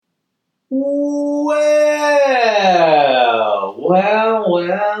Well. What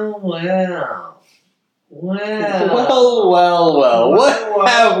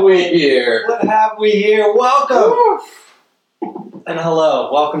have we here? Welcome. And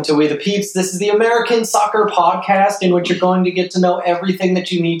hello. Welcome to We the Peeps. This is the American Soccer Podcast in which you're going to get to know everything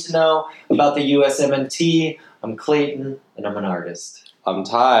that you need to know about the USMNT. I'm Clayton, and I'm an artist. I'm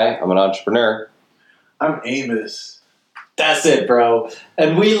Ty. I'm an entrepreneur. I'm Amos. That's it, bro.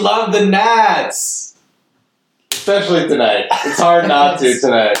 And we love the Nats. Especially tonight. It's hard not to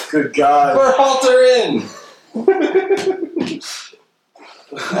tonight. Good God. We're halter in.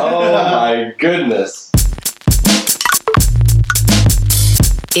 Oh my goodness.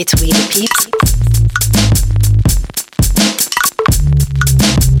 It's We the Peeps.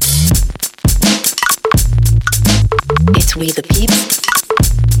 It's We the Peeps.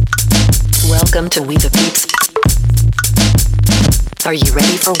 Welcome to We the Peeps. Are you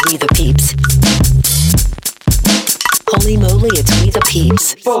ready for We the Peeps? Holy moly, it's We the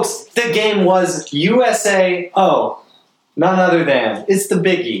Peeps. Folks, the game was USA. Oh, none other than. It's the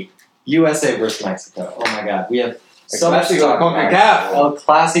biggie. USA versus Mexico. Oh my God. We have so much to talk about. CONCACAF. El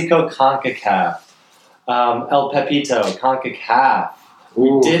Clasico CONCACAF. El Pepito CONCACAF.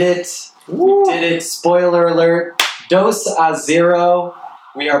 We did it. We did it. Spoiler alert. 2-0.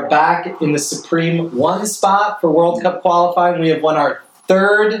 We are back in the Supreme 1 spot for World Cup qualifying. We have won our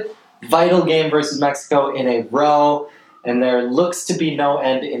third vital game versus Mexico in a row, and there looks to be no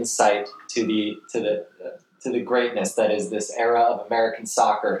end in sight to the greatness that is this era of American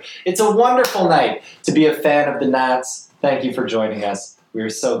soccer. It's a wonderful night to be a fan of the Nats. Thank you for joining us. We are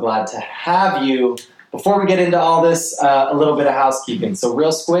so glad to have you. Before we get into all this, a little bit of housekeeping. So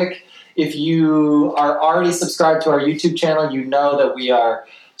real quick, if you are already subscribed to our YouTube channel, you know that we are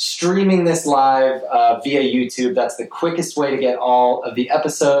streaming this live via YouTube. That's the quickest way to get all of the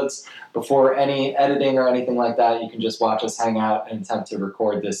episodes before any editing or anything like that. You can just watch us hang out and attempt to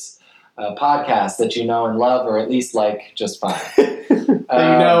record this podcast that you know and love, or at least like just fine.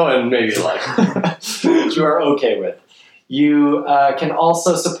 And maybe like. That you are okay with. You can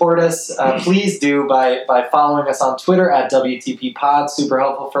also support us, please do, by following us on Twitter at WTP Pod. Super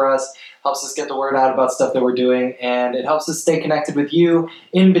helpful for us. Helps us get the word out about stuff that we're doing, and it helps us stay connected with you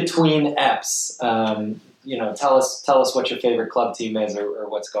in between eps. Tell us what your favorite club team is or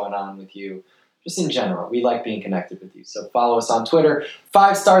what's going on with you. Just in general, we like being connected with you. So follow us on Twitter.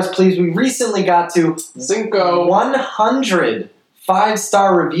 5 stars, please. We recently got to 100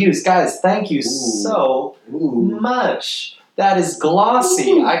 5-star reviews. Guys, thank you so much. That is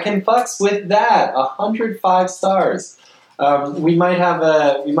glossy. I can fucks with that. 105 stars. We might have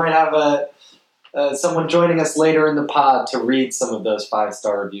someone joining us later in the pod to read some of those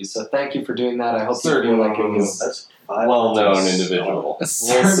 5-star reviews. So thank you for doing that. I hope you feel like it was well-known individual. A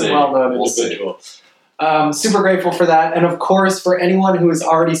certain well-known individual. Super grateful for that. And of course, for anyone who is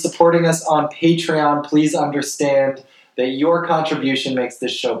already supporting us on Patreon, please understand that your contribution makes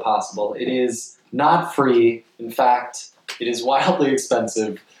this show possible. It is not free. In fact, it is wildly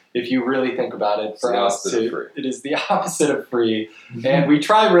expensive if you really think about it. It is the opposite of free. And we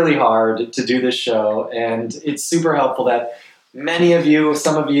try really hard to do this show, and it's super helpful that many of you,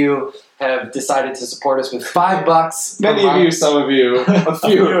 some of you, have decided to support us with $5. Many of you, some of you, a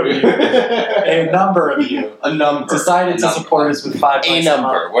few of you. A number of you. A number. Decided to support us with $5. A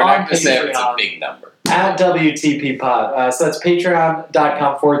number. We're not going to say it's a big number. At WTP Pod. So that's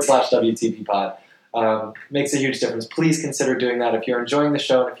patreon.com/WTP Pod. Makes a huge difference. Please consider doing that if you're enjoying the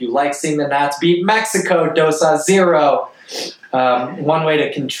show and if you like seeing the Nats beat Mexico 2-0. One way to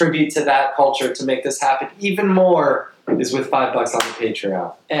contribute to that culture to make this happen even more is with $5 on the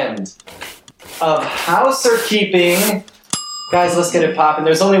Patreon. End of housekeeping. Guys, let's get it popping.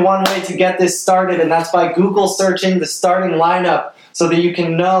 There's only one way to get this started, and that's by Google searching the starting lineup so that you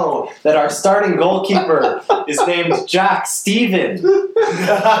can know that our starting goalkeeper is named Jack Steven.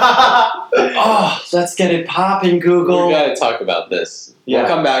 Oh, let's get it popping, Google. We got to talk about this. Yeah. We'll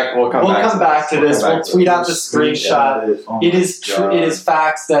come back. We'll come back to this. We'll tweet out the screenshot. It is true. It is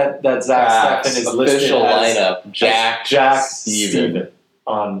facts that Zach Steffen is listed official as lineup. Jack Steven.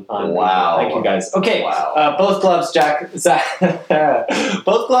 On wow. Thank you guys. Okay. Wow. Both gloves Jack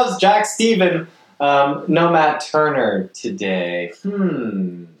Steven. No Matt Turner today.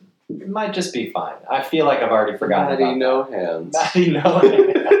 It might just be fine. I feel like I've already forgotten Matty about No Hands. Matty No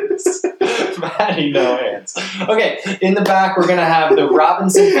Hands. Matty No Hands. Okay, in the back we're going to have the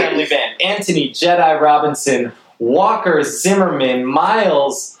Robinson family band. Anthony Jedi Robinson, Walker Zimmerman,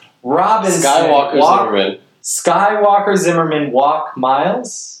 Miles Robinson. Skywalker Zimmerman. Walk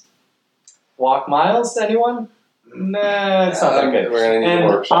Miles? Anyone? Nah, it's not that good. We're gonna need to And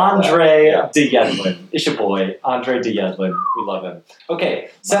workshop that. Andre Yeah. de Yedlin. It's your boy, Andre de Yedlin. We love him. Okay,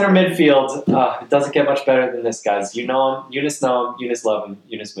 center midfield. It doesn't get much better than this, guys. You know him. Eunice know him. Eunice love him.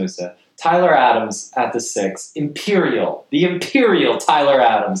 Eunice Musa. Tyler Adams at the 6. Imperial. The Imperial Tyler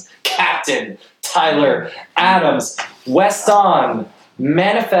Adams. Captain Tyler Adams. West on.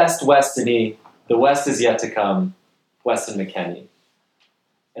 Manifest Westiny. The West is yet to come. Weston McKennie.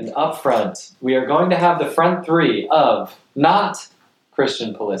 And up front, we are going to have the front three of not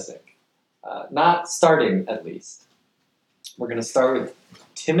Christian Pulisic. Not starting, at least. We're going to start with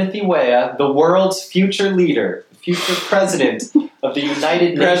Timothy Weah, the world's future leader, future president of the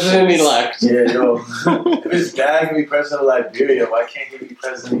United Nations. President-elect. Yeah, yo. If it's bad to be president of Liberia, why can't he be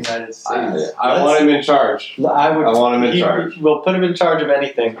president of the United States? I want him in charge. I want him in charge. We'll put him in charge of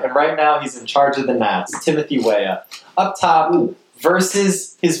anything. And right now, he's in charge of the Nats. Timothy Weah. Up top,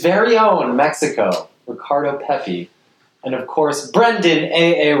 versus his very own Mexico, Ricardo Pepi. And of course, Brendan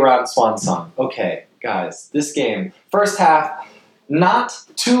A.A. Ramswansong. Okay, guys, this game, first half, not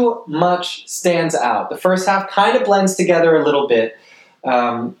too much stands out. The first half kind of blends together a little bit.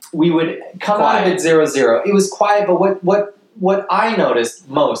 We would come out of it 0-0. It was quiet, but what I noticed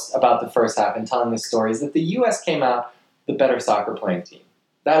most about the first half in telling this story is that the U.S. came out the better soccer playing team.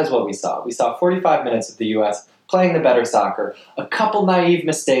 That is what we saw. We saw 45 minutes of the U.S. playing the better soccer, a couple naive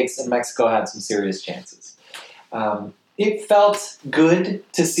mistakes, and Mexico had some serious chances. It felt good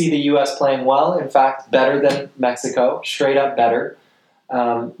to see the U.S. playing well, in fact, better than Mexico, straight up better.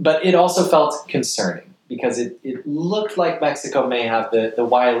 But it also felt concerning because it looked like Mexico may have the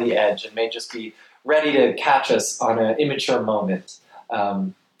wily edge and may just be ready to catch us on an immature moment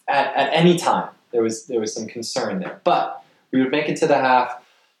at any time. There was some concern there. But we would make it to the half,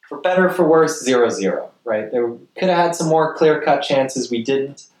 for better or for worse, 0-0, right? There could have had some more clear-cut chances. We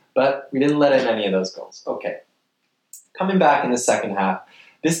didn't, but we didn't let in any of those goals. Okay. Coming back in the second half,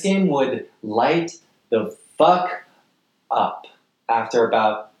 this game would light the fuck up after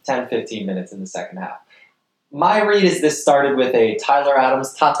about 10-15 minutes in the second half. My read is this started with a Tyler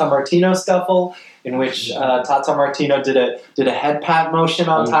Adams Tata Martino scuffle in which Tata Martino did a head pat motion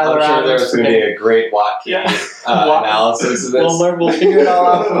on Tyler I'm sure Adams. there's going to be a great Waukee analysis of this. We'll figure it all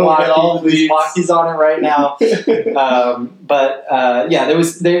out from Waukee. Waukee's on it right now.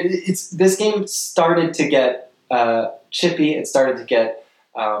 This game started to get chippy. It started to get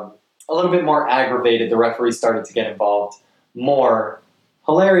a little bit more aggravated. The referee started to get involved more.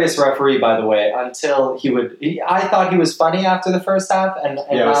 Hilarious referee, by the way, until I thought he was funny after the first half. And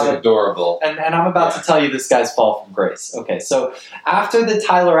it was adorable. And I'm about to tell you this guy's fall from grace. Okay, so after the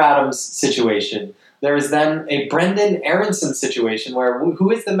Tyler Adams situation, there is then a Brendan Aronson situation where,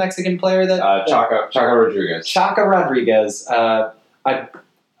 who is the Mexican player that... Chaca Rodriguez. Chaca Rodriguez.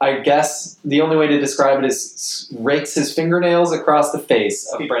 I guess the only way to describe it is rakes his fingernails across the face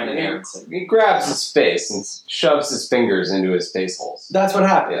of Brendan Aronson. He grabs his face and shoves his fingers into his face holes. That's what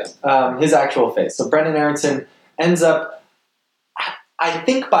happened. His actual face. So Brendan Aronson ends up, I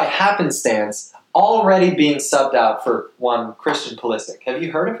think by happenstance, already being subbed out for one Christian Pulisic. Have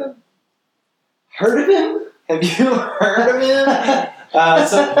you heard of him? Heard of him? Have you heard of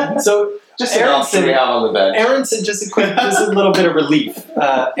him? So just Aronson, we have on the bench. Aronson, just a little bit of relief.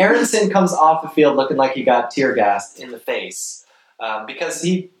 Aronson comes off the field looking like he got tear gassed in the face because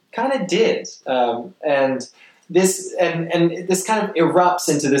he kind of did, and this kind of erupts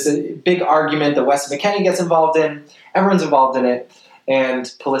into this big argument that Weston McKennie gets involved in. Everyone's involved in it, and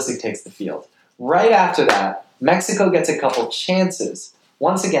Pulisic takes the field. Right after that, Mexico gets a couple chances.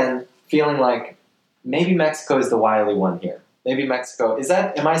 Once again, feeling like maybe Mexico is the wily one here. Maybe Mexico,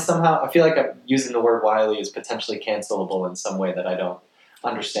 I feel like I'm using the word wily is potentially cancelable in some way that I don't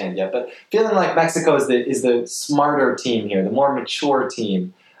understand yet, but feeling like Mexico is the smarter team here, the more mature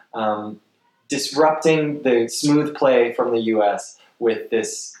team, disrupting the smooth play from the U.S. with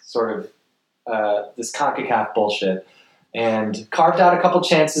this sort of, this CONCACAF bullshit, and carved out a couple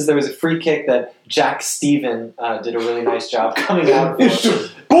chances. There was a free kick that Jack Steven did a really nice job coming out for.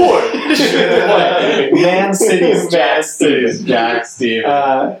 Man City's Jack Steven.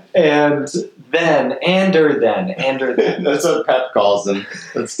 And then. That's what Pep calls him.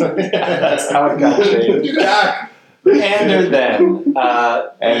 That's how it got changed. Jack. The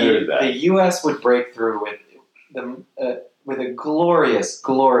U.S. would break through with a glorious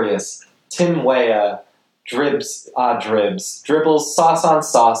Tim Weah dribbles, sauce on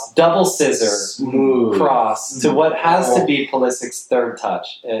sauce, double scissor, smooth cross to what has to be Pulisic's third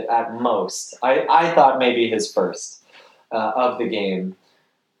touch at most. I thought maybe his first of the game.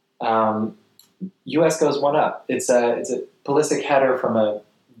 U.S. goes 1-up. It's a Pulisic header from a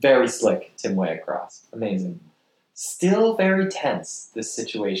very slick Tim Weah cross. Amazing. Still very tense, this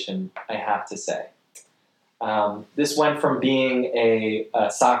situation, I have to say. This went from being a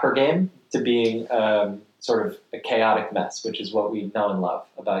soccer game to being sort of a chaotic mess, which is what we know and love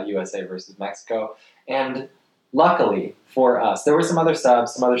about USA versus Mexico. And luckily for us, there were some other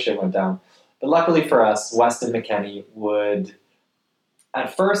subs, some other shit went down, but luckily for us, Weston McKennie would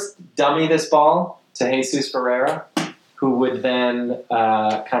at first dummy this ball to Jesus Ferreira, who would then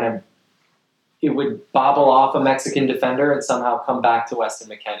it would bobble off a Mexican defender and somehow come back to Weston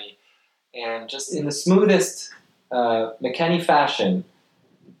McKennie. And just in the smoothest McKennie fashion,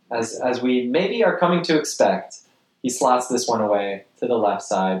 as we maybe are coming to expect, he slots this one away to the left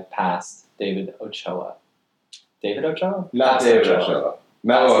side past David Ochoa. David Ochoa? Not Past David Ochoa.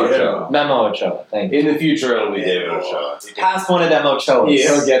 Memo Ochoa. Memo Ochoa, thank you. In the future, it'll be David Ochoa. Past one of them Ochoas.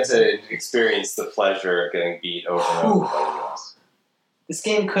 He'll get to experience the pleasure of getting beat over and over by the US. This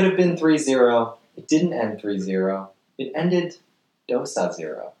game could have been 3-0. It didn't end 3-0. It ended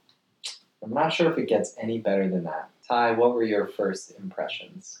 2-0. I'm not sure if it gets any better than that. Ty, what were your first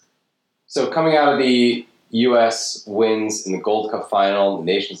impressions? So coming out of the U.S. wins in the Gold Cup final, the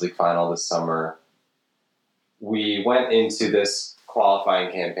Nations League final this summer, we went into this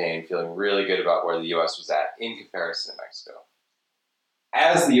qualifying campaign feeling really good about where the U.S. was at in comparison to Mexico.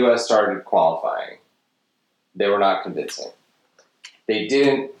 As the U.S. started qualifying, they were not convincing. They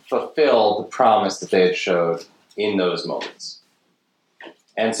didn't fulfill the promise that they had showed in those moments.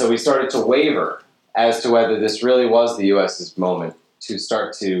 And so we started to waver as to whether this really was the U.S.'s moment to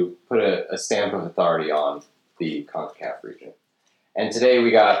start to put a stamp of authority on the CONCACAF region. And today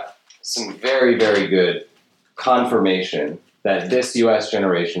we got some very, very good confirmation that this U.S.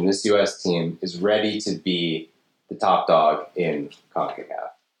 generation, this U.S. team, is ready to be the top dog in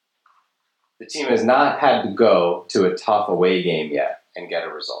CONCACAF. The team has not had to go to a tough away game yet and get a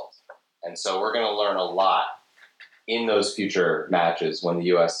result. And so we're going to learn a lot in those future matches when the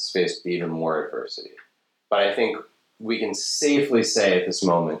U.S. is faced with even more adversity. But I think we can safely say at this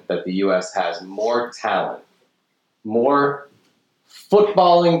moment that the U.S. has more talent, more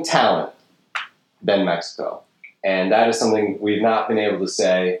footballing talent than Mexico. And that is something we've not been able to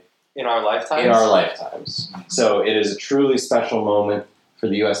say in our lifetimes. So it is a truly special moment for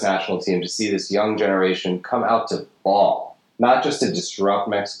the U.S. national team to see this young generation come out to ball, not just to disrupt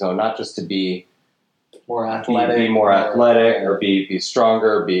Mexico, not just to be more athletic, or be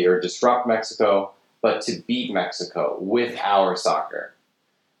stronger, or disrupt Mexico, but to beat Mexico with our soccer.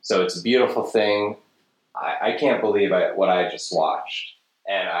 So it's a beautiful thing. I can't believe what I just watched,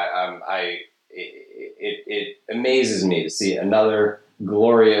 and it amazes me to see another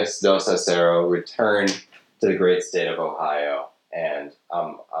glorious 2-0 return to the great state of Ohio, and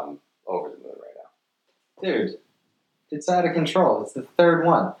I'm over the moon right now. Dude, it's out of control. It's the third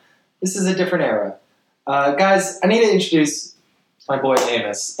one. This is a different era. Guys, I need to introduce my boy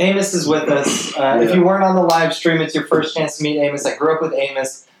Amos. Amos is with us. If you weren't on the live stream, it's your first chance to meet Amos. I grew up with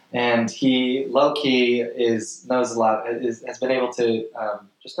Amos, and he low-key knows a lot. Has been able to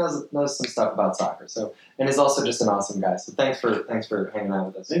just knows some stuff about soccer. So, and is also just an awesome guy. So thanks for hanging out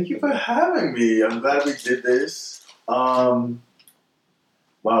with us. Thank you for having me. I'm glad we did this. Wow,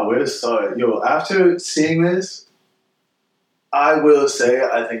 where to start? Yo, after seeing this, I will say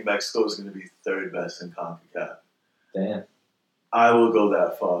I think Mexico is going to be third best in CONCACAF. Damn. I will go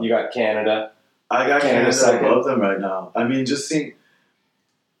that far. You got Canada. I got Canada above them right now. I mean, just seeing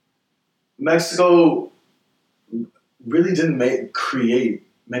Mexico really didn't create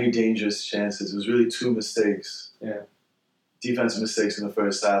many dangerous chances. It was really two mistakes. Yeah. Defensive mistakes in the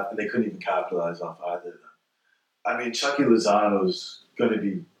first half, and they couldn't even capitalize off either of them. I mean, Chucky Lozano's going to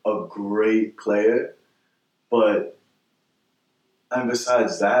be a great player, and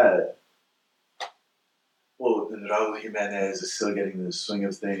besides that, and Raul Jimenez is still getting the swing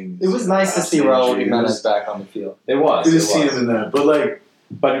of things. It was nice to see Raul Jimenez back on the field. It was. Good to see him in there.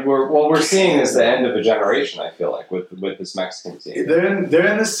 But we're seeing is the end of a generation, I feel like, with this Mexican team. They're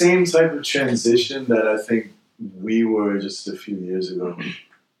in the same type of transition that I think we were just a few years ago.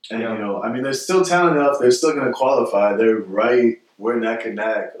 And, I mean, they're still talented enough. They're still going to qualify. We're neck and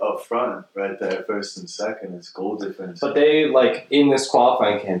neck up front, right there, first and second. It's goal difference. But they, in this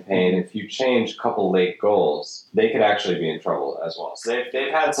qualifying campaign, if you change a couple late goals, they could actually be in trouble as well. So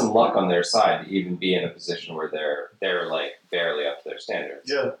they've had some luck on their side to even be in a position where they're barely up to their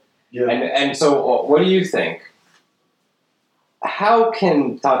standards. Yeah. And so what do you think? How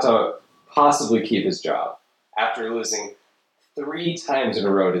can Tata possibly keep his job after losing 3 times in a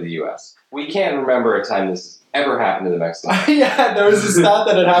row to the U.S.? We can't remember a time this ever happened to the Mexicans. Yeah, there was a stat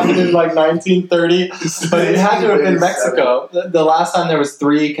that it happened in like 1930, but it had to have been Mexico. The last time there was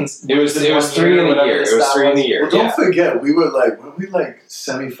three. It was 3 in a year. It was 3 in a year. Well, don't forget, weren't we like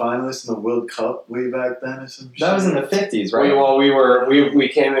semi-finalists in the World Cup way back then or some shit? That was in the 50s, right? We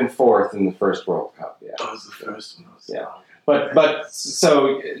came in 4th in the first World Cup. Yeah, That was the first one. Yeah. But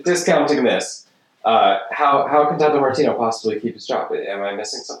so discounting this, how can Tata Martino possibly keep his job? Am I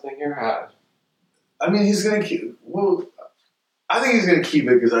missing something here? I mean, he's going to keep. Well, I think he's going to keep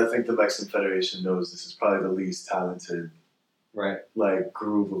it because I think the Mexican Federation knows this is probably the least talented, Right. like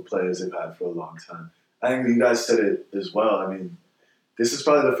group of players they've had for a long time. I think you guys said it as well. I mean, this is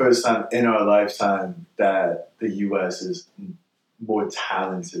probably the first time in our lifetime that the U.S. is more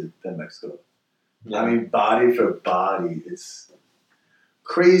talented than Mexico. Yeah. I mean, body for body, it's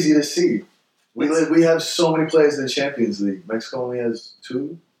crazy to see. We have so many players in the Champions League. Mexico only has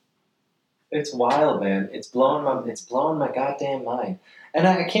 2. It's wild, man. It's blowing my goddamn mind. And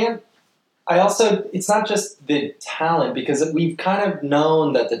it's not just the talent, because we've kind of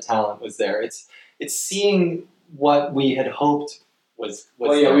known that the talent was there. It's seeing what we had hoped was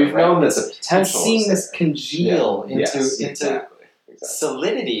there, we've right? known that the potential. It's seeing this congeal into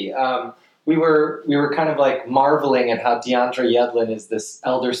solidity. We were kind of like marveling at how DeAndre Yedlin is this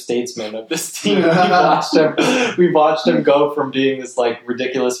elder statesman of this team. We watched him go from being this like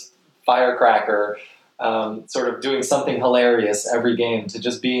ridiculous firecracker, sort of doing something hilarious every game, to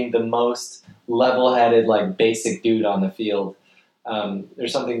just being the most level-headed, like basic dude on the field.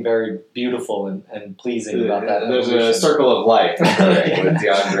 There's something very beautiful and pleasing about that. There's a circle of life with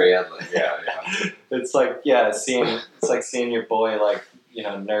DeAndre Yedlin. Yeah. It's like seeing your boy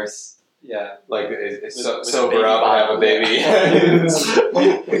nurse. Yeah, like with sober up and have a baby.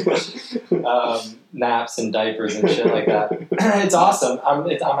 Naps and diapers and shit like that. It's awesome. I'm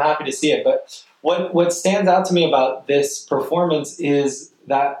happy to see it. But what stands out to me about this performance is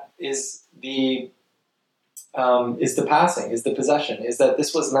the passing, is the possession, is that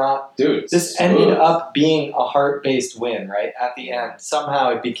this was not. Dude, this ended up being a heart-based win, right? At the end, somehow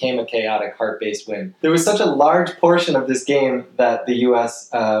it became a chaotic heart-based win. There was such a large portion of this game that the U.S.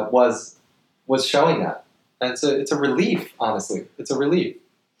 was showing that, and it's a relief. Honestly, it's a relief.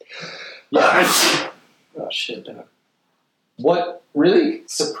 Yeah. Oh shit, dog. What really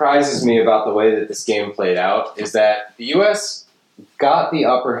surprises me about the way that this game played out is that the U.S. got the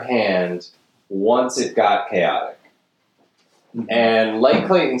upper hand once it got chaotic. And like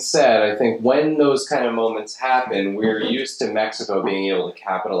Clayton said, I think when those kind of moments happen, we're used to Mexico being able to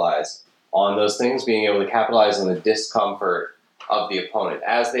capitalize on those things, being able to capitalize on the discomfort of the opponent,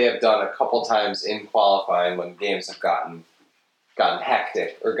 as they have done a couple times in qualifying when games have gotten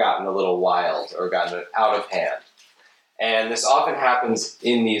hectic or gotten a little wild or gotten out of hand. And this often happens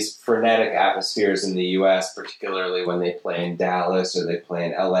in these frenetic atmospheres in the U.S., particularly when they play in Dallas or they play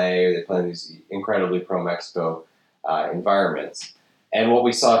in L.A. or they play in these incredibly pro-Mexico environments. And what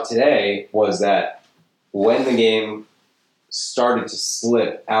we saw today was that when the game started to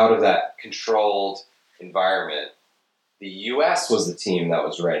slip out of that controlled environment, the U.S. was the team that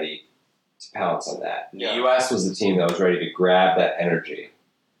was ready to pounce on that. The U.S. was the team that was ready to grab that energy.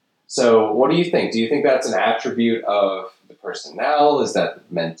 So what do you think? Do you think that's an attribute of the personnel? Is that the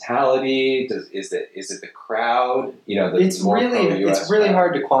mentality? Is it the crowd? It's really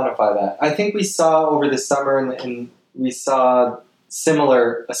hard to quantify that. I think we saw over the summer, and we saw a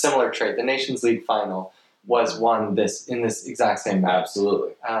similar trait. The Nations League final was won in this exact same match.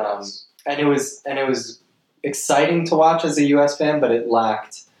 Absolutely. Yes. And it was exciting to watch as a U.S. fan, but it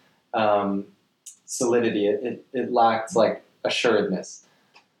lacked solidity. It lacked like assuredness.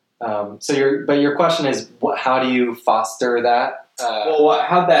 So your question is, how do you foster that?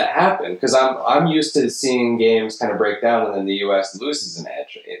 How'd that happen? Because I'm used to seeing games kind of break down, and then the U.S. loses an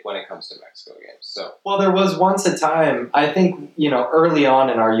edge when it comes to Mexico games. So there was once a time. I think early on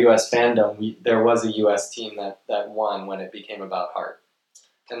in our U.S. fandom, there was a U.S. team that won when it became about heart,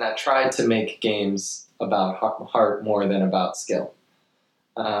 and that tried to make games about heart more than about skill.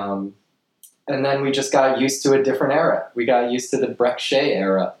 And then we just got used to a different era. We got used to the Breck Shea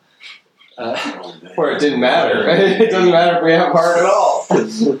era. Where it didn't matter. It doesn't matter if we have heart at all.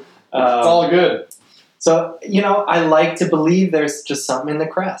 It's all good. So, I like to believe there's just something in the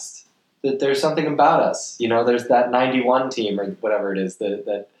crest. That there's something about us. There's that 91 team or whatever it is.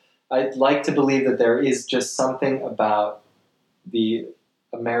 That I'd like to believe that there is just something about the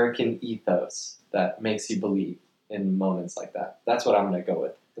American ethos that makes you believe in moments like that. That's what I'm going to go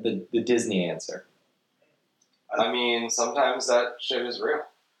with. The Disney answer. I mean, sometimes that shit is real.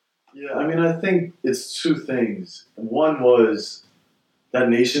 Yeah, I mean, I think it's two things. One was that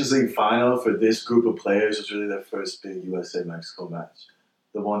Nations League final for this group of players was really their first big USA-Mexico match.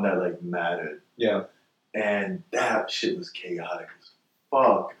 The one that, like, mattered. Yeah. And that shit was chaotic as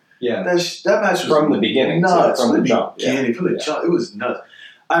fuck. Yeah. That match was From the beginning, nuts. from the jump. Beginning, from the jump. It was nuts.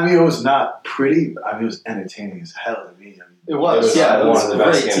 I mean, it was not pretty. I mean, it was entertaining as hell to me. I mean, It was, It it was was one of a the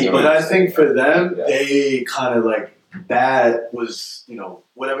best great games team. but I think for them, Yeah. they kind of like, that was,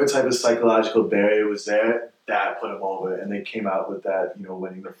 whatever type of psychological barrier was there, that put them over. And they came out with that,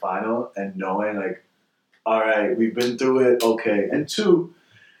 winning the final and knowing, like, all right, we've been through it, okay. And two,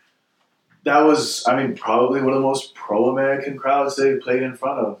 that was, I mean, probably one of the most pro-American crowds they've played in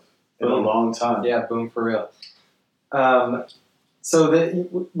front of in a long time. Yeah, boom for real. So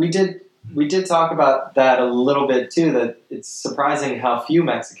we did talk about that a little bit too. That it's surprising how few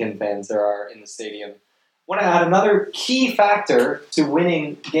Mexican fans there are in the stadium. I want to add another key factor to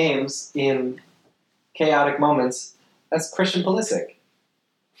winning games in chaotic moments. That's Christian Pulisic.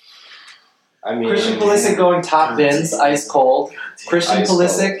 I mean, Christian Pulisic going top bins, ice cold. Christian Ice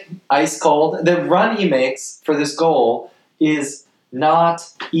Pulisic, ice cold. The run he makes for this goal is not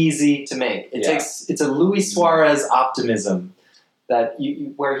easy to make. It's a Luis Suarez optimism that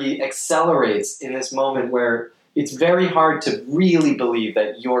where he accelerates in this moment where it's very hard to really believe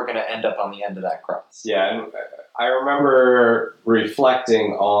that you're going to end up on the end of that cross. Yeah, and I remember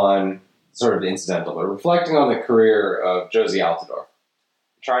reflecting on, sort of incidental, but reflecting on the career of Josie Altidore.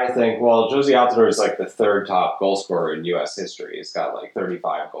 Trying to think, well, Josie Altidore is like the third top goal scorer in U.S. history. He's got like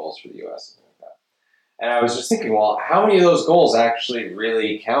 35 goals for the U.S. Something like that. And I was just thinking, well, how many of those goals actually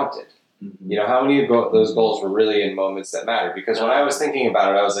really counted? Mm-hmm. You know, how many of those goals were really in moments that mattered? Because when I was thinking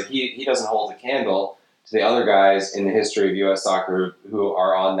about it, I was like, he doesn't hold a candle to the other guys in the history of U.S. soccer who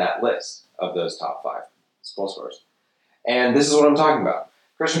are on that list of those top 5 goal scorers. And this is what I'm talking about.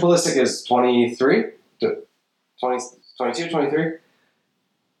 Christian Pulisic is 23, 22, 23.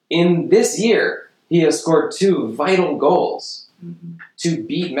 In this year, he has scored 2 vital goals to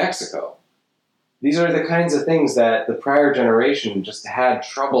beat Mexico. These are the kinds of things that the prior generation just had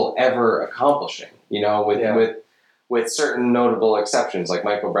trouble ever accomplishing, with certain notable exceptions, like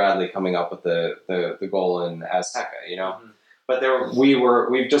Michael Bradley coming up with the goal in Azteca, Mm-hmm. But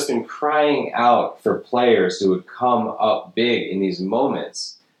we've just been crying out for players who would come up big in these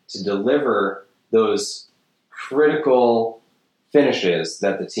moments to deliver those critical finishes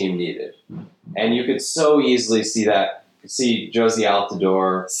that the team needed. And you could so easily see Josie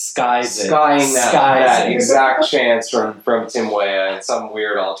Altidore skying that exact chance from Tim Weah in some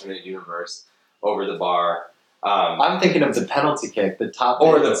weird alternate universe over the bar. I'm thinking of the penalty kick, the top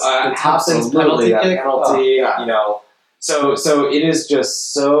Or ends, the top ends absolutely, penalty that kick. penalty, Oh, God. So it is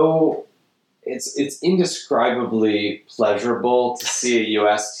just so it's indescribably pleasurable to see a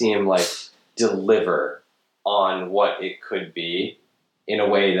U.S. team like deliver on what it could be in a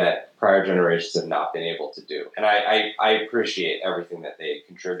way that prior generations have not been able to do. And I appreciate everything that they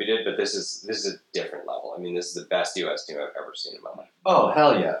contributed, but this is a different level. I mean, this is the best U.S. team I've ever seen in my life. Oh,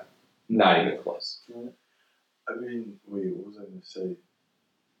 hell yeah. Not even close. I mean, wait, what was I going to say?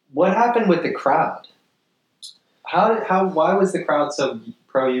 What happened with the crowd? Why was the crowd so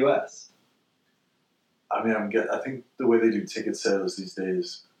pro-U.S.? I mean, I think the way they do ticket sales these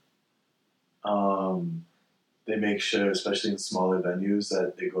days, they make sure, especially in smaller venues,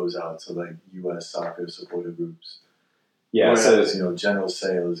 that it goes out to like U.S. soccer supporter groups. Yeah, Whereas, so general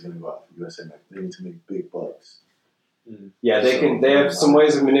sale is going to go out for USA. They need to make big bucks. yeah, they have some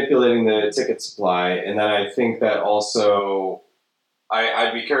ways of manipulating the ticket supply, and then I think that also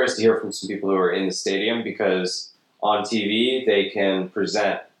I'd be curious to hear from some people who are in the stadium, because on TV they can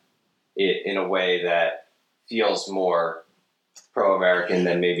present it in a way that feels more pro-American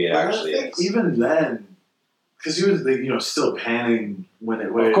than maybe it actually I think is. even then, because you were still panning when it.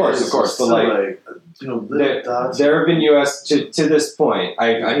 Of course, but still like, little dots. There have been U.S. to this point.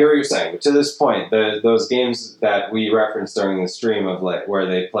 I hear what you're saying, but to this point, those games that we referenced during the stream of like where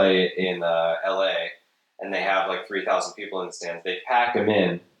they play in L.A. and they have like 3,000 people in the stands, they pack them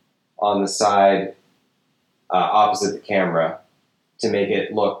in on the side opposite the camera to make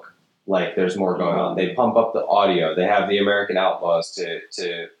it look like there's more going on. They pump up the audio. They have the American Outlaws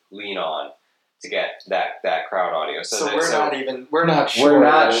to lean on to get that crowd audio. We're not sure. We're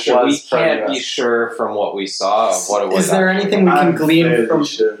not that it sure. We was can't pro-US. be sure from what we saw of what it was. Is there anything we can I'm glean fairly from?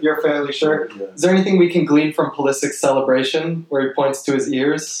 sure. You're fairly sure. Yeah. Is there anything we can glean from Pulisic's celebration where he points to his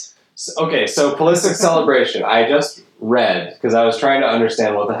ears? Okay, so Pulisic celebration. I just read, because I was trying to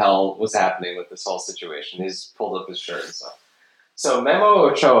understand what the hell was happening with this whole situation. He's pulled up his shirt and stuff. So Memo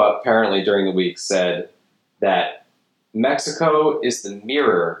Ochoa apparently during the week said that Mexico is the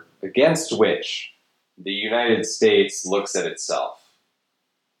mirror against which the United States looks at itself.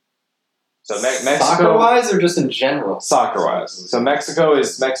 So Mexico, soccer-wise, or just in general? soccer-wise. So Mexico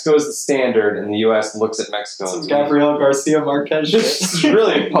is the standard, and the U.S. looks at Mexico. Some and Gabriel Garcia Marquez shit. It's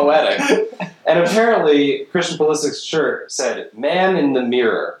really poetic. And apparently, Christian Pulisic's shirt said "Man in the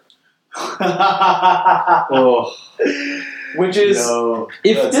Mirror," Oh, which is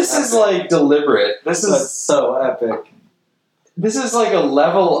if that's this is epic. like deliberate, this that's is so epic. this is like a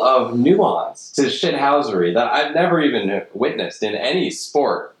level of nuance to shithousery that I've never even witnessed in any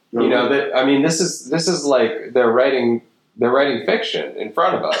sport. You know that this is like they're writing fiction in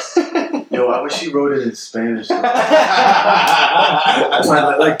front of us. Yo, I wish he wrote it in Spanish. Like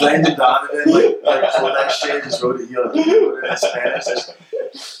Landon Donovan, like for that shit, just wrote it. He wrote it in Spanish.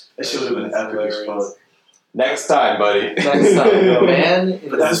 That shit would have been epic as fuck. Next time, buddy. Next time, man.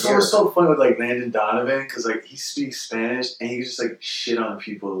 But that's what was so funny with like Landon Donovan, because like he speaks Spanish and he just like shit on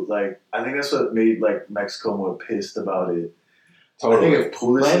people. Like I think that's what made like Mexico more pissed about it. Totally. I think if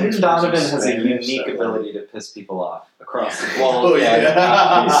Pulisic Landon spoke Donovan some has a Spanish, unique that, ability to piss people off across the board. Well, Oh, yeah.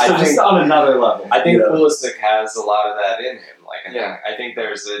 yeah. So I just think on another level. I think Yeah. Pulisic has a lot of that in him. Like Yeah. I think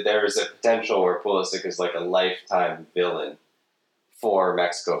there's a potential where Pulisic is like a lifetime villain for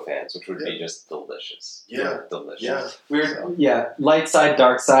Mexico fans, which would be just delicious. Yeah. Delicious. Yeah. Light side,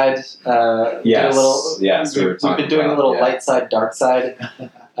 dark side. Yes. Do a little, Yes, we were we've talking been doing about, a little yeah. light side, dark side.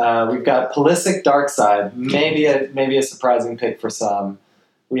 We've got Pulisic, dark side. Maybe a surprising pick for some.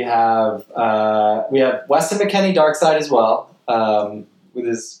 We have Weston McKennie, dark side as well, with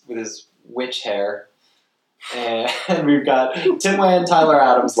his witch hair, and we've got Tim Wan, Tyler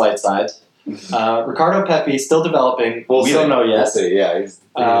Adams, light side. Ricardo Pepi still developing. We don't know We'll yet. see. Yeah, he's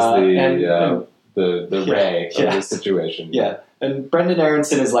the Yeah, Ray yeah. of the situation. Yeah, and Brendan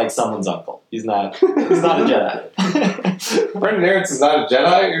Aronson is like someone's uncle. He's not a Jedi. Brendan Aarons is not a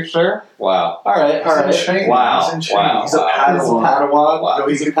Jedi. You're sure? Wow. All right. Wow. He's in training. Wow. He's a He's a Padawan. Padawan. Wow. Yo,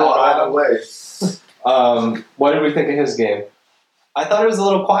 he He's a could go Padawan. either way. What did we think of his game? I thought it was a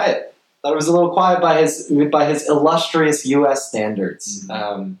little quiet. By his illustrious U.S. standards.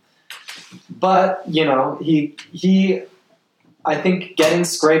 But he I think getting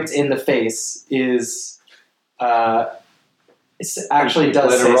scraped in the face is actually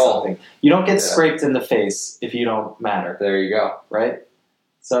does say something. You don't get scraped in the face if you don't matter, There you go. right?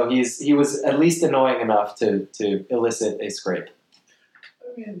 So he was at least annoying enough to elicit a scrape. I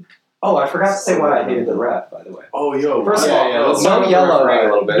mean, Oh, I forgot to say why I hated the ref, by the way. oh, yo. First of all, Let's no talk about the yellow. refereeing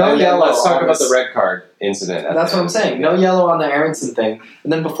a little bit. No And then yellow Let's talk on about this. the red card incident. at That's the what I'm end. saying. No yellow on the Aronson thing.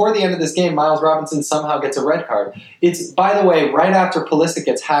 And then before the end of this game, Miles Robinson somehow gets a red card. It's, by the way, right after Pulisic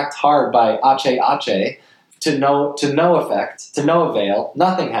gets hacked hard by Ache to no effect, to no avail.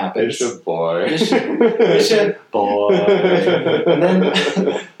 Nothing happens. Bishop boy. Bishop boy.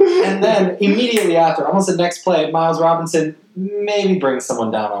 And then immediately after, almost the next play, Miles Robinson maybe brings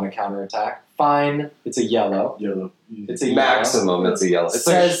someone down on a counterattack. Fine. It's a yellow. Yellow. It's a yellow. Maximum, it's a yellow. It's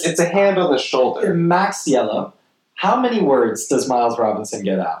Says- it's a hand on the shoulder. Max yellow. How many words does Miles Robinson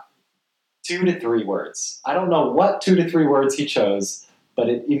get out? 2 to 3 words. I don't know what 2 to 3 words he chose, but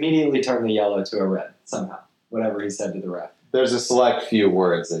it immediately turned the yellow to a red somehow. Whatever he said to the ref. There's a select few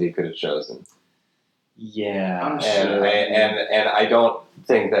words that he could have chosen, Yeah. I'm and I don't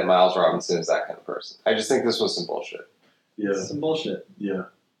think that Miles Robinson is that kind of person. I just think this was some bullshit. Yeah. Some bullshit. Yeah.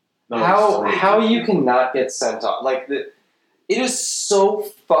 No, How you cannot get sent off? It is so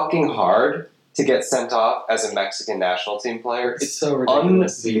fucking hard to get sent off as a Mexican national team player. It's so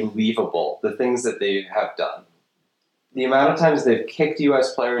ridiculous. unbelievable the things that they have done. The amount of times they've kicked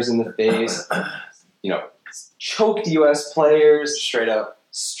U.S. players in the face, choked U.S. players straight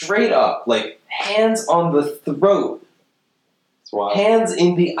up, like hands on the throat, It's wild. hands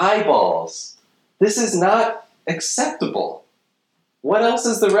in the eyeballs. This is not acceptable. What else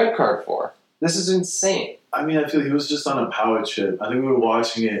is the red card for? This is insane. I mean, I feel he was just on a power trip. I think we were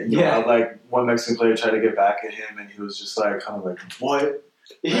watching it. Yeah. Like one Mexican player tried to get back at him, and he was just like, kind of like, what?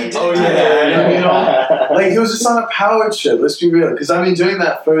 Oh yeah. Like he was just on a power trip. Let's be real. Because I mean, during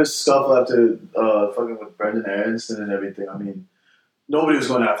that first scuffle after fucking with Brendan Aronson and everything, I mean, nobody was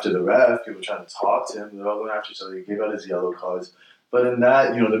going after the ref. People were trying to talk to him. They were all going after each other. He gave out his yellow cards. But in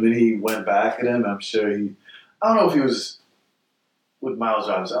that, the minute he went back at him, I'm sure I don't know if he was with Miles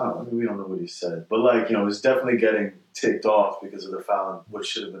Robinson. I don't know. We don't know what he said. But he was definitely getting ticked off because of the foul, what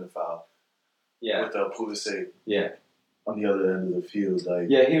should have been a foul. Yeah. With Pulisic. Yeah. On the other end of the field,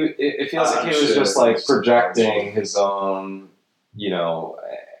 It feels like I'm he was sure just it was- projecting his own,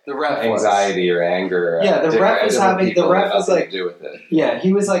 The ref was. anxiety or anger. Yeah, the ref was having. The ref was like. to do with it. Yeah,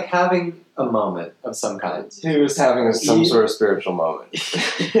 he was like having a moment of some kind. He was having some sort of spiritual moment.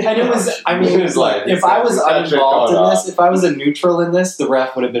 And it was, I mean, He was like, if I was he's got shit uninvolved going in on. this, if I was a neutral in this, the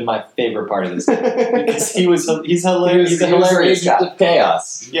ref would have been my favorite part of this game. Because he's hilarious. He's a hilarious guy. of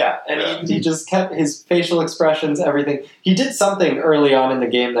chaos. Yeah, and he just kept his facial expressions, everything. He did something early on in the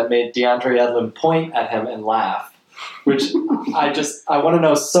game that made DeAndre Edlin point at him and laugh, which I want to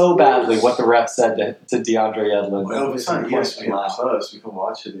know so badly what the ref said to DeAndre Edlin. Well, it's on Point and ESPN laugh. Plus. We can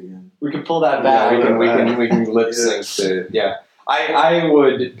watch it again. We can pull that Yeah, back. we can lip sync to I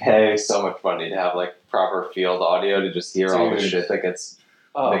would pay so much money to have like proper field audio to just hear all the Dude. shit that gets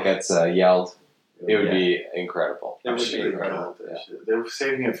Oh, yelled. It would Yeah. be incredible. It would be Should've incredible. got that shit. They were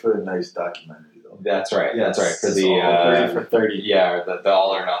saving it for a nice documentary, though. That's right. yes, That's right. For it's the all 30 for 30. yeah, the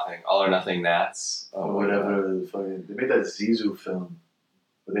all or nothing Nats Or whatever. Fucking, they made that Zizou film.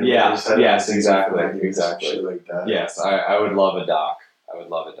 But they Yeah, just had yes, Zizou exactly, film, some exactly. Shit like that. Yes, I would love a doc. I would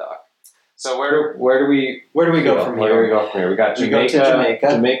love a doc. So where do we go from Where do we here? go from here? We got We go Jamaica. to Jamaica.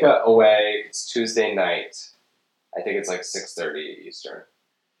 Jamaica away. It's Tuesday night. I think it's like 6:30 Eastern.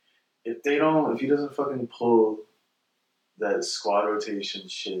 If he doesn't fucking pull that squad rotation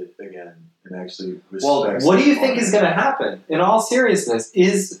shit again and actually Well, respects what do you the think is going to happen? In all seriousness,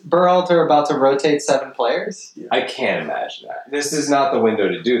 is Berhalter about to rotate 7 players? I can't imagine that. This is not the window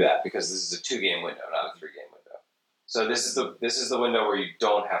to do that because this is a 2-game window, not a 3-game window. So this is the window where you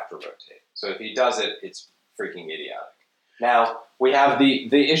don't have to rotate. So if he does it, it's freaking idiotic. Now we have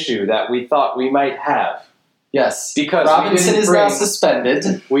the issue that we thought we might have Yes. because Robinson is now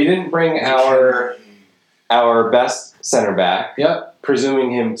suspended. we didn't bring our best center back. Yep.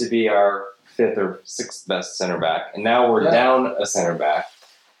 Presuming him to be our 5th or 6th best center back, and now we're Yeah. down a center back,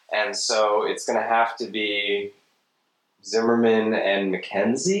 and so it's going to have to be Zimmerman and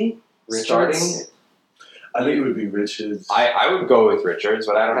McKenzie starting. I think it would be Richards. I would go with Richards,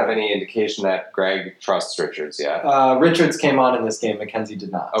 but I don't have any indication that Greg trusts Richards yet. Richards came on in this game. McKenzie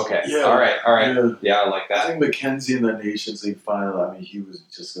did not. Okay, Yeah. all right, Yeah. yeah, I like I that. think McKenzie in the Nations League final. I mean, he was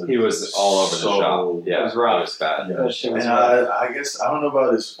just. He was all over the shop. Yeah, It was rough. It was bad. Yeah. That shit was And rough. I guess I don't know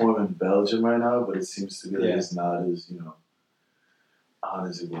about his form in Belgium right now, but it seems to be that Yeah. it's not as on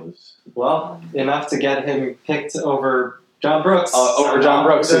as it was. Well, enough to get him picked over John Brooks. Over John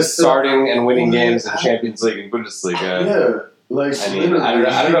Brooks, That's who's still- starting and winning games in Champions League and Bundesliga. Yeah, like I mean,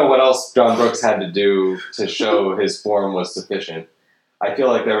 I don't know what else John Brooks had to do to show his form was sufficient. I feel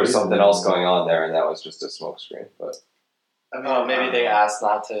like there was something else going on there, and that was just a smokescreen. But I mean, Oh, maybe they asked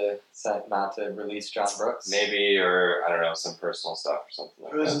not to release John Brooks. maybe, or I don't know, some personal stuff or something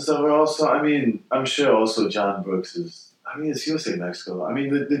like Person that. stuff. But also, I mean, I'm sure also John Brooks is. I mean, it's USA Mexico. I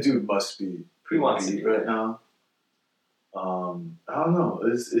mean, the dude must be pretty wants to beat be right there. now. I don't know.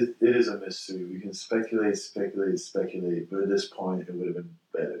 It is a mystery. We can speculate, but at this point, it would have been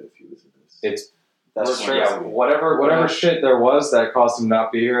better if he was in this. It's That's true. yeah, whatever shit there was that caused him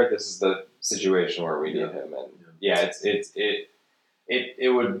not be here. This is the situation where we need him, and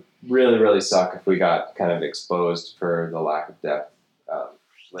it would really suck if we got kind of exposed for the lack of depth.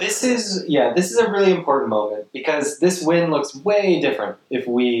 This is a really important moment because this win looks way different if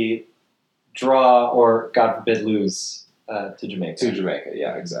we draw or, God forbid, lose to Jamaica. To Jamaica,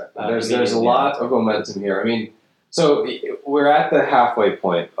 yeah, exactly. There's a immediately. lot of momentum here. I mean, so we're at the halfway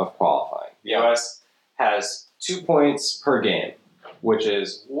point of qualifying. The U.S. has 2 points per game, which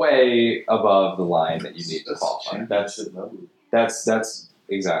is way above the line that you need to qualify. That's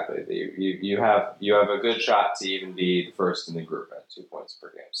exactly. You have a good shot to even be the first in the group at 2 points per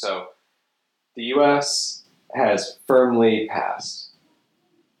game. So the U.S. has firmly passed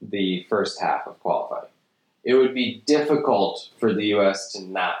the first half of qualifying. It would be difficult for the U.S. to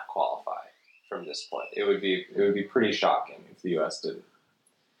not qualify from this point. It would be pretty shocking if the U.S. didn't.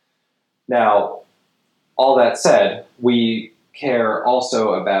 Now, all that said, we care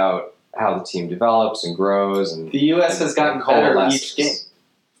also about how the team develops and grows, and The U.S. has gotten better each game.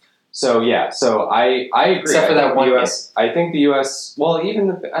 So I agree. Except for that one US. I think the U.S. Well, I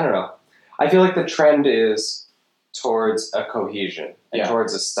don't know. I feel like the trend is towards a cohesion and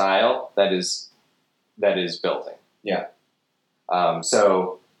towards a style that is building. Yeah.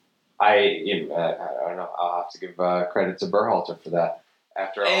 So I don't know. I'll have to give credit to Berhalter for that.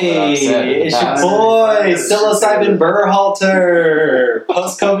 After all that I've said, in the It's your past. boy, psilocybin Berhalter,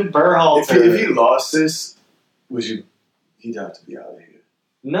 post-COVID Berhalter. If he lost this, he'd have to be out of here.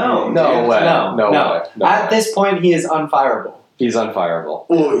 No way. At this point, he is unfireable. He's unfireable.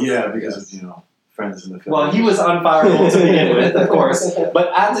 Well, yeah, because of friends in the family. Well, he was unfireable to begin with, of course. But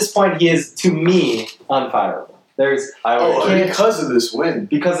at this point, he is, to me, unfireable. There's Because of this win.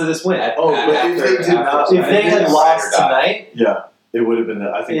 because of this win. Oh, but if they did not, If they had lost tonight, yeah, it would have been.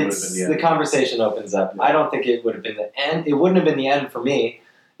 I think it would have been the end. the conversation opens up. I don't think it would have been the end. It wouldn't have been the end for me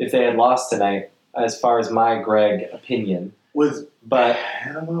if they had lost tonight, as far as my Greg opinion. But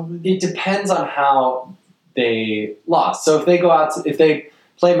Panama, it depends on how they lost. So if they go out, if they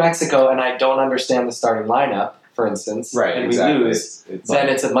play Mexico, and I don't understand the starting lineup, for instance, Right, and exactly. we lose, then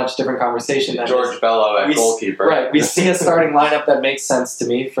it's a much different conversation. than George Bello at we- goalkeeper. Right, we see a starting lineup that makes sense to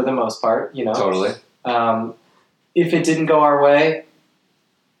me for the most part. Totally. If it didn't go our way,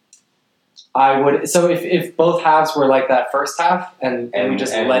 I would. So if both halves were like that first half, and we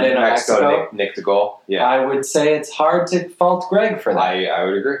just let in a Mexico, nicked the goal. Yeah, I would say it's hard to fault Greg for that. I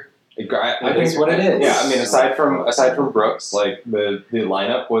would agree. It is what it is. Yeah, I mean, aside from Brooks, like the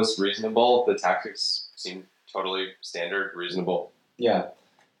lineup was reasonable. The tactics seemed totally standard, reasonable. Yeah,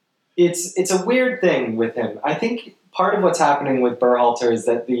 it's a weird thing with him. I think part of what's happening with Berhalter is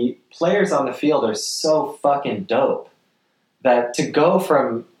that the players on the field are so fucking dope that to go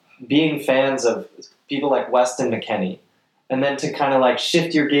from being fans of people like Weston McKennie and then to kind of like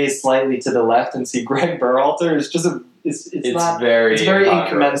shift your gaze slightly to the left and see Greg Berhalter is just it's very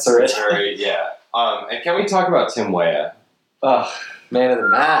incommensurate. It's very, yeah. And can we talk about Tim Weah? Ugh, man of the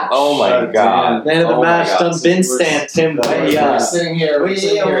match. Oh my god, man of the Oh my match God. done been stand Tim We're Weah. sitting here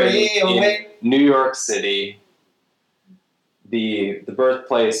in New York City, the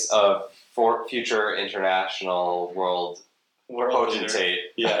birthplace of future international world potentate.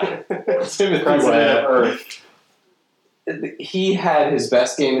 Yeah, Timothy President Weah. of Earth. He had his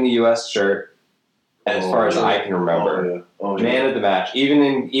best game in the U.S. shirt, as far as I can remember. Man of the match. Even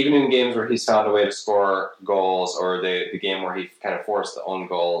in games where he's found a way to score goals, or the game where he kind of forced the own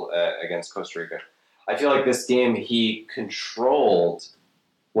goal against Costa Rica. I feel like this game he controlled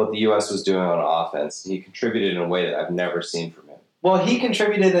what the U.S. was doing on offense. He contributed in a way that I've never seen from him. Well, he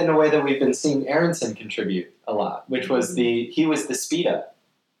contributed in a way that we've been seeing Aronson contribute a lot, which was he was the speed up.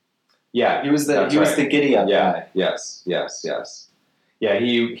 Yeah, He was the giddy up guy. Yes. Yeah,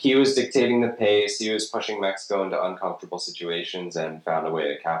 he was dictating the pace. He was pushing Mexico into uncomfortable situations and found a way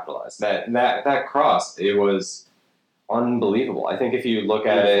to capitalize. That cross, it was unbelievable. I think if you look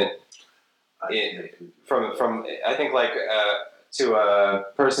at it from I think like to a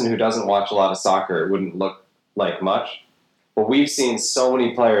person who doesn't watch a lot of soccer, it wouldn't look like much. But we've seen so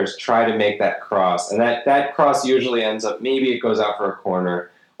many players try to make that cross, and that cross usually ends up, maybe it goes out for a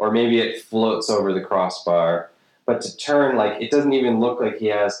corner, or maybe it floats over the crossbar. But to turn, like, it doesn't even look like he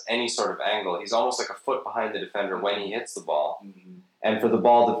has any sort of angle. He's almost like a foot behind the defender when he hits the ball. Mm-hmm. And for the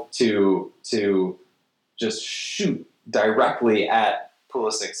ball to just shoot directly at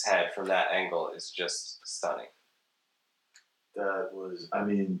Pulisic's head from that angle is just stunning. That's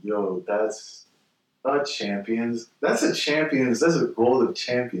a champions. That's a goal of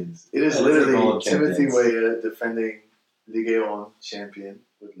champions. It is literally Timothy Weah defending Ligue 1 champion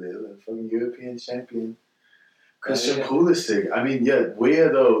with Lille and from European champion Christian Pulisic. I mean, yeah, Weah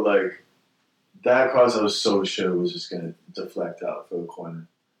though, like that cross, I was so sure was just gonna deflect out for a corner.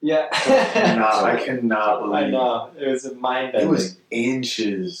 Yeah, I cannot believe. I know it was a mind bending. It was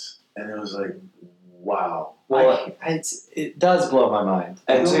inches, and it was like, wow. Well, it does blow my mind.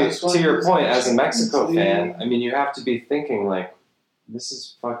 And to your point, as a Mexico fan, I mean, you have to be thinking like, this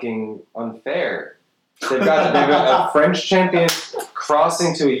is fucking unfair. They've got a French champion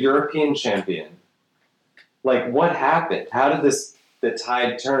crossing to a European champion. Like, what happened? How did the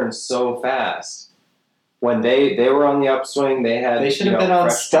tide turn so fast? When they were on the upswing, they should have been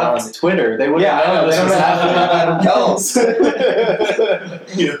on Stuck's Twitter. They would have known this was happening else.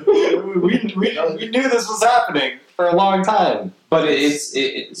 we knew this was happening for a long time. But it's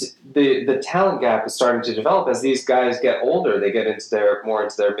the talent gap is starting to develop as these guys get older. They get into their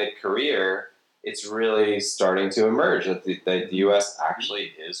mid-career. It's really starting to emerge that the U.S.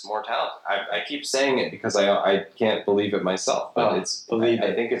 actually is more talented. I keep saying it because I can't believe it myself, but I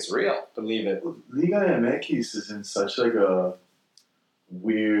think it's real. Believe it. Liga MX is in such like a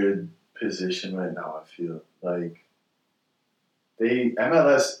weird position right now. I feel like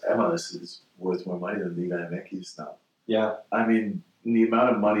MLS is worth more money than Liga MX now. Yeah, I mean the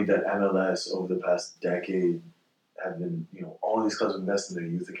amount of money that MLS over the past decade have been, all these clubs invest in their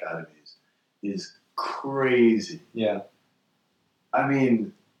youth academies is crazy. Yeah. I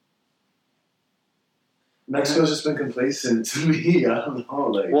mean, Mexico's just been complacent to me. I don't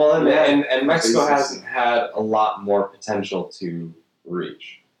know. And Mexico hasn't had a lot more potential to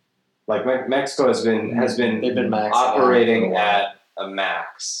reach. Like Mexico has been operating at a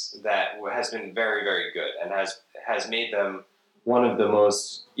max that has been very, very good and has made them one of the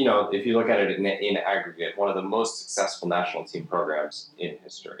most, if you look at it in aggregate, one of the most successful national team programs in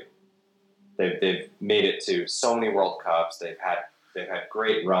history. They've made it to so many World Cups. They've had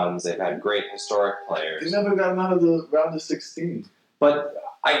great runs. They've had great historic players. They never got out of the round of 16. But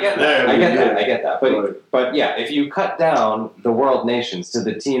I get that. I get that. But yeah, if you cut down the world nations to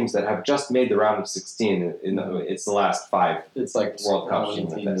the teams that have just made the round of 16, it's the last 5. It's like World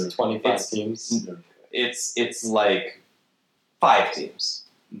Cups. 25 teams. It's like 5 teams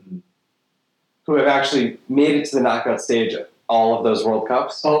who have actually made it to the knockout stage of all of those World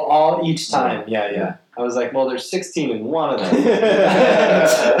Cups. Oh, all each time. Yeah. I was like, well, there's 16 in one of them.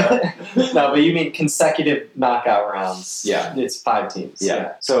 No, but you mean consecutive knockout rounds. Yeah. It's 5 teams.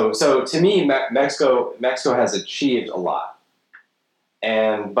 Yeah. So to me, Mexico has achieved a lot.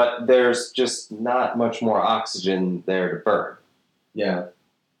 But there's just not much more oxygen there to burn. Yeah.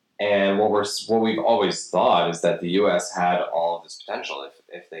 And what we've always thought is that the U.S. had all of this potential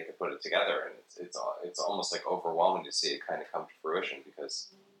if they could put it together, and it's almost like overwhelming to see it kind of come to fruition because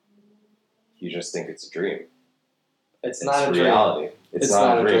you just think it's a dream. It's not a reality. Dream. It's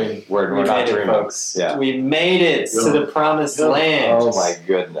not a dream. We're not dreaming, folks. Yeah. We made it to the promised land. Oh my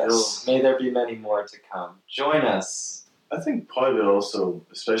goodness! May there be many more to come. Join us. I think part of it also,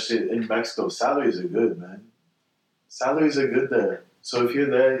 especially in Mexico, salaries are good, man. Salaries are good there. So if you're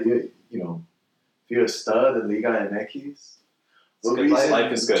there, if you're a stud in Liga MX,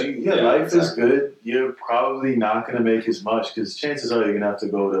 life is good. Life is good. You're probably not going to make as much because chances are you're going to have to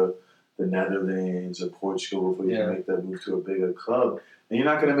go to the Netherlands or Portugal before you can make that move to a bigger club, and you're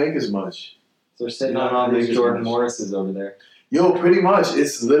not going to make as much. So they're sitting on all these Jordan Morrises over there. Yo, pretty much.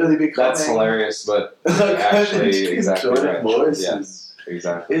 It's literally becoming... That's hilarious, but actually exactly Jordan right. Morris Yes,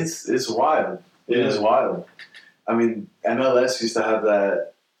 exactly. It's wild. It is wild. I mean, MLS used to have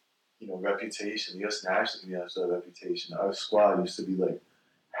that, reputation. The U.S. national team has that reputation. Our squad used to be like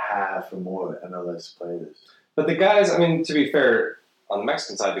half or more MLS players. But the guys, I mean, to be fair, on the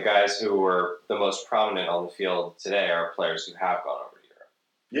Mexican side, the guys who were the most prominent on the field today are players who have gone over to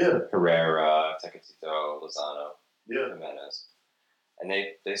Europe. Yeah. Herrera, Tecatito, Lozano, Jimenez. And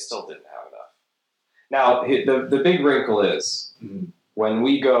they still didn't have enough. Now, the big wrinkle is, when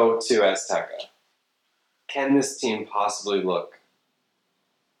we go to Azteca, can this team possibly look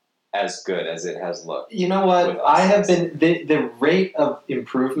as good as it has looked? You know what? I have been the rate of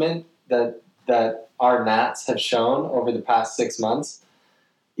improvement that our Nats have shown over the past 6 months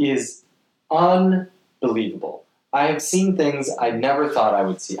is unbelievable. I have seen things I never thought I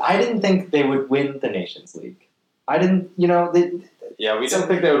would see. I didn't think they would win the Nations League. I didn't, we didn't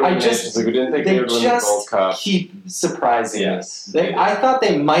think they would win the Nations League. We didn't think they would win the Gold Cup. Keep surprising us. I thought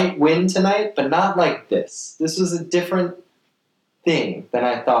they might win tonight, but not like this. This was a different thing than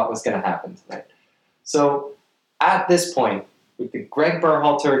I thought was going to happen tonight. So at this point, with the Greg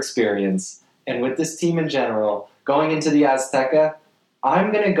Berhalter experience and with this team in general, going into the Azteca,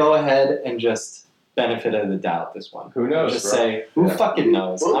 I'm going to go ahead and just benefit of the doubt this one. Who knows? Just say, who fucking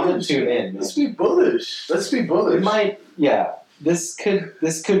knows? I'm going to tune in. Let's be bullish. It might, This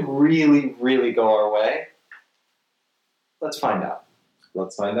could really, really go our way. Let's find out.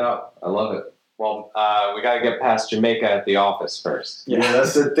 I love it. Well, we got to get past Jamaica at the office first. Yeah,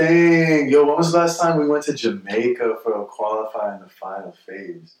 that's the thing. Yo, when was the last time we went to Jamaica for a qualifying in the final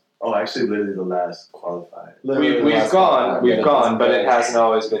phase? Oh, actually, literally the last qualifying. We've gone, but it hasn't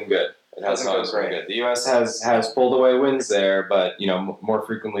always been good. It hasn't always been good. The U.S. has pulled away wins there, but more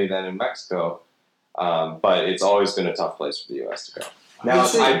frequently than in Mexico. But it's always been a tough place for the U.S. to go. Now,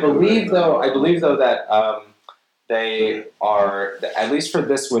 I believe though that they are, at least for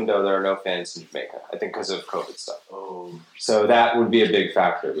this window, there are no fans in Jamaica. I think because of COVID stuff. Oh, so that would be a big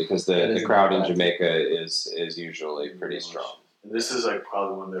factor because the crowd in Jamaica is usually pretty strong. And this is like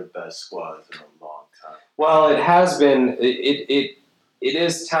probably one of their best squads in a long time. Well, it has been. It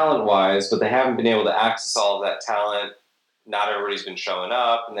is talent-wise, but they haven't been able to access all of that talent. Not everybody's been showing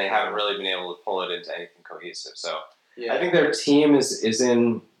up, and they haven't really been able to pull it into anything cohesive. So I think their team is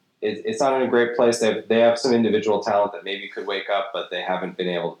in. It's not in a great place. They have some individual talent that maybe could wake up, but they haven't been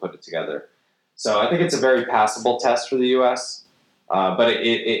able to put it together. So I think it's a very passable test for the U.S., but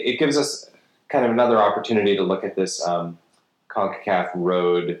it gives us kind of another opportunity to look at this CONCACAF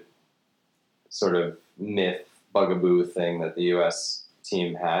road sort of myth, bugaboo thing that the U.S.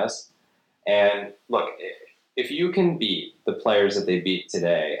 team has. And look, if you can beat the players that they beat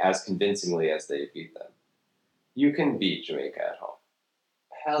today as convincingly as they beat them, you can beat Jamaica at home.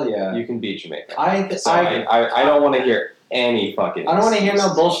 Hell yeah. You can beat Jamaica. I don't want to hear any fucking... I don't want to hear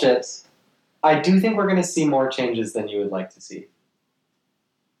no bullshit. I do think we're going to see more changes than you would like to see.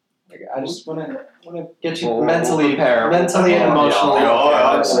 Like, I just want to get you We'll mentally prepare. and emotionally.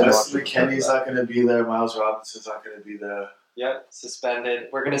 Weston McKennie's not going to be there. Miles Robinson's not going to be there. Yep, suspended.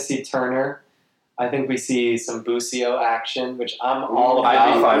 We're going to see Turner. I think we see some Busio action, which I'm all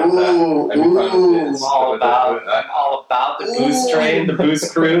I'd be about. fine with that. I'd be fine with I'm all about the Boost train, the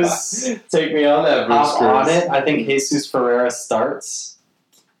Boost cruise. Take me on that Boost I'm on cruise. it. I think Jesus Ferreira starts.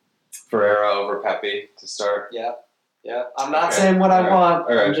 Ferreira over Pepe to start. Yep. I'm not Okay. saying what I All right. want.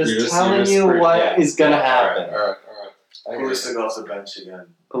 All right. I'm just You're telling you're you what is going to Yeah. happen. All right. I hear you. Pulisic off the bench again.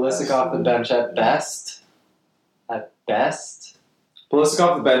 Pulisic off the bench at best. At best. Pulisic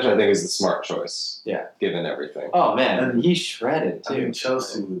off the bench, I think, is the smart choice. Yeah. Given everything. Oh, man. And- He's shredded, too. I mean,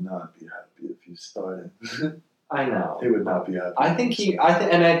 Chelsea would not be happy if he started. I know. They would not be happy. I think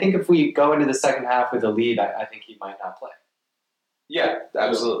I think if we go into the second half with a lead, I think he might not play. Yeah,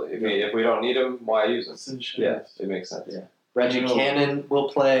 absolutely. If we don't need him, why use him? It's insurance. Yeah, it makes sense. Yeah. Reggie No. Cannon will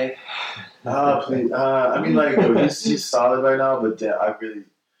play. Please. I mean, like, yo, he's solid right now, but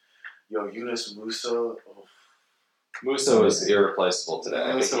Yunus Musa. Oh, Musso was irreplaceable today.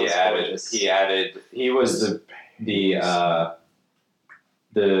 I Musso think was gorgeous. he was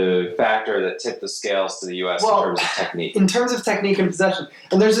the factor that tipped the scales to the U.S. Well, in terms of technique. In terms of technique and possession,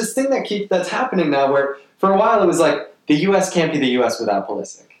 and there's this thing that's happening now where for a while it was like the U.S. can't be the U.S. without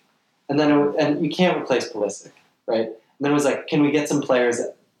Pulisic, and then and you can't replace Pulisic, right? And then it was like, can we get some players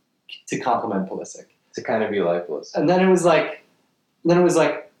to complement Pulisic? To kind of be lifeless. And then it was like,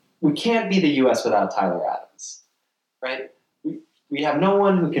 we can't be the U.S. without Tyler Adams, right? We have no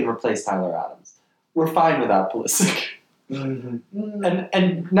one who can replace Tyler Adams. We're fine without Pulisic. Mm-hmm.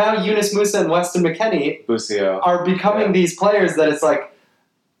 And now Yunus Musa and Weston McKennie Busio. are becoming these players that it's like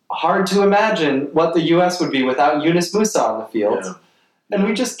hard to imagine what the U.S. would be without Yunus Musa on the field. Yeah. And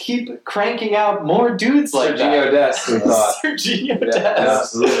we just keep cranking out more dudes like Serginho Dest, we thought. Serginho Yeah, Dest.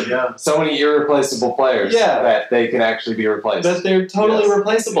 absolutely. Yeah. So many irreplaceable players that they can actually be replaced. That they're totally Yes.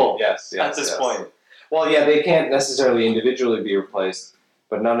 replaceable Yes, at this point. Well, yeah, they can't necessarily individually be replaced,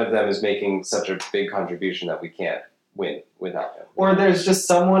 but none of them is making such a big contribution that we can't win without them. Or there's just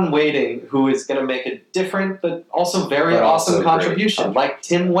someone waiting who is going to make a different but also very But awesome also great contribution, like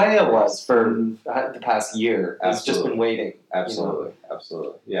Tim Weah was for the past year. He's just Absolutely. been waiting. Absolutely,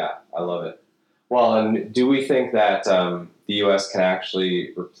 absolutely. Yeah, I love it. Well, and do we think that the U.S. can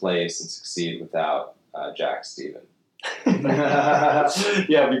actually replace and succeed without Jack Steven?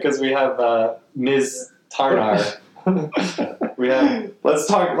 Yeah, because we have Ms. Tarnar. we have Let's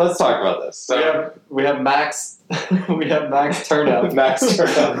talk about this. we have Max we have Max Turnup. Max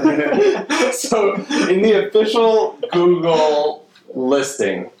Turnup. So, in the official Google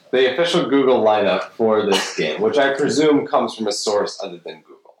listing, the official Google lineup for this game, which I presume comes from a source other than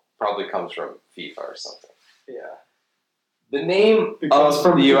Google, probably comes from FIFA or something. Yeah. The name It comes of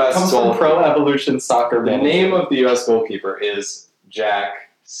from the U.S. comes from goalkeeper. Pro Evolution Soccer The Manager. name of the U.S. goalkeeper is Jack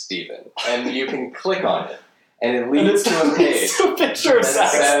Steven, and you can click on it, and it and leads to a page. It's a picture of that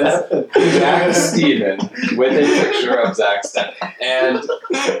Zach says Steffen. Jack Steven with a picture of Zach Steffen. And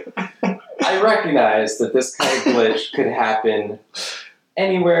I recognize that this kind of glitch could happen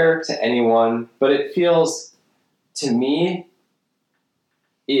anywhere to anyone, but it feels, to me,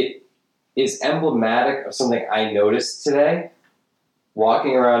 it is emblematic of something I noticed today,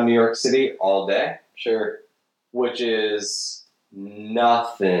 walking around New York City all day. Sure. Which is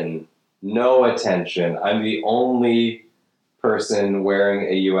nothing, no attention. I'm the only person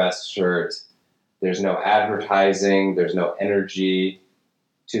wearing a U.S. shirt. There's no advertising, there's no energy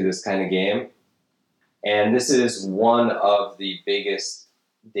to this kind of game. And this is one of the biggest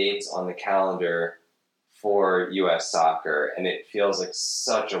dates on the calendar for U.S. soccer, and it feels like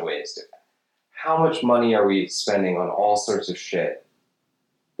such a waste. How much money are we spending on all sorts of shit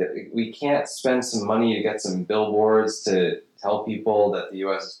that we can't spend some money to get some billboards to tell people that the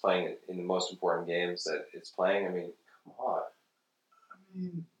U.S. is playing in the most important games that it's playing? I mean, come on.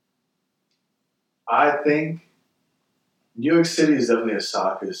 I think New York City is definitely a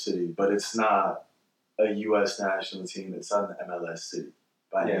soccer city, but it's not a U.S. national team. It's not an MLS city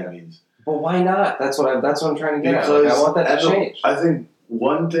by any means. But why not? That's what I'm trying to get at. Like, I want that to change. I think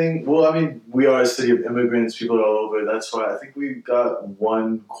one thing, we are a city of immigrants, people are all over. That's why I think we got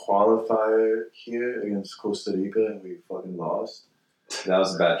one qualifier here against Costa Rica and we fucking lost. That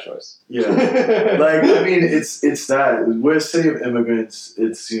was a bad choice. Yeah. It's that. We're a city of immigrants.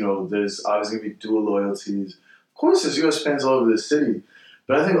 It's, there's obviously going to be dual loyalties. Of course, there's U.S. fans all over the city.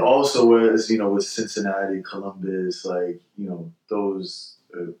 But I think also whereas, with Cincinnati, Columbus, those,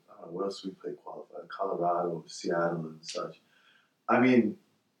 where else we play qualified? Colorado, Seattle, and such. I mean,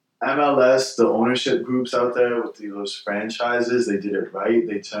 MLS, the ownership groups out there with those franchises, they did it right.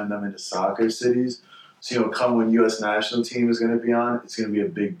 They turned them into soccer cities. So, come when U.S. national team is going to be on, it's going to be a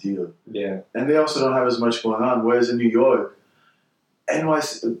big deal. Yeah. And they also don't have as much going on. Whereas in New York,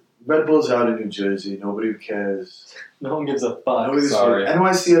 Red Bull's out in New Jersey. Nobody cares. No one gives a fuck. Sorry.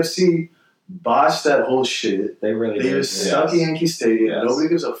 NYCFC botched that whole shit. They really They did. were stuck at Yankee Stadium. Yes. Nobody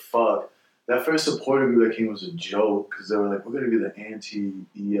gives a fuck. That first supporter group that came was a joke because they were like, we're going to be the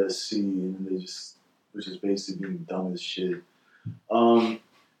anti-ESC. And they just, which is basically being dumb as shit.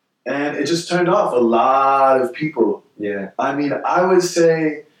 And it just turned off a lot of people. Yeah. I mean, I would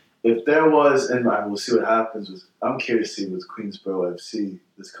say if there was, and we'll see what happens with, I'm curious to see with Queensboro FC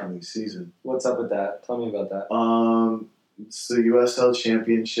this coming season. What's up with that? Tell me about that. It's the USL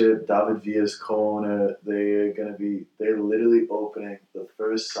Championship. David Villa's co-owner. They're literally opening the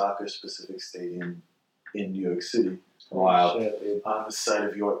first soccer-specific stadium in New York City. Wow. Shit, dude. On the site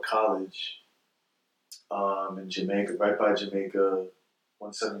of York College, in Jamaica, right by Jamaica,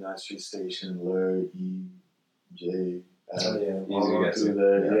 179th Street Station, Lur, E.J. Oh, yeah. all Easy to get through to.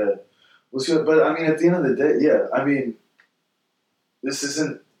 there, yeah. Well, so, but I mean, at the end of the day, yeah. I mean, this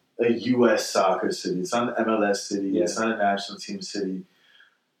isn't a U.S. soccer city. It's not an MLS city. Yeah. It's not a national team city.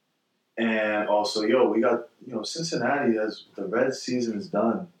 And also, we got Cincinnati. As the Red season is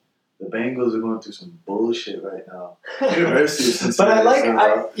done, the Bengals are going through some bullshit right now. University of Cincinnati. But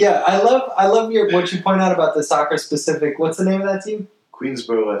I love what you point out about the soccer specific. What's the name of that team?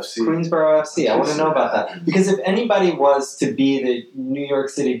 Queensboro FC. Queensboro FC. I want to know about that because if anybody was to be the New York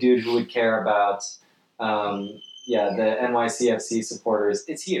City dude who would care about, the NYCFC supporters,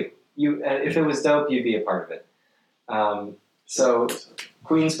 it's you. You, if it was dope, you'd be a part of it. So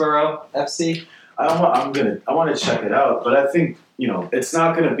Queensboro FC. I want to check it out, but I think it's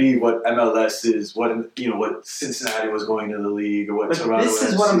not going to be what MLS is, what Cincinnati was going to the league, or what But Toronto. this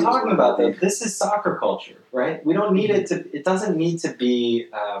is FC what I'm was talking going about, to the though. league. This is soccer culture, right? We don't need it to. It doesn't need to be.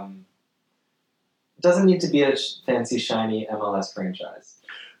 It doesn't need to be a fancy, shiny MLS franchise.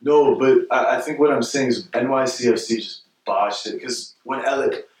 No, but I think what I'm saying is NYCFC just botched it because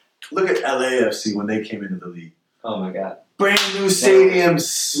look at LAFC when they came into the league. Oh my god! Brand new stadium,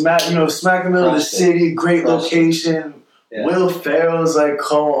 smack in the middle of the city, great location. Yeah. Will Ferrell's like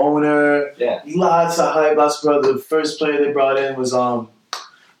co-owner. Yeah. Lots of hype. The first player they brought in was who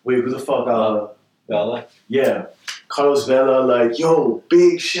the fuck? Bella. Yeah, Carlos Vela.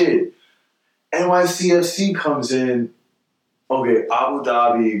 Big shit. NYCFC comes in. Okay, Abu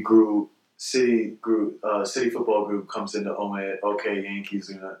Dhabi group, City Football Group comes in to own it. Okay, Yankees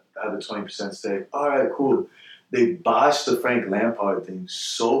are gonna have a 20% stake. All right, cool. They botched the Frank Lampard thing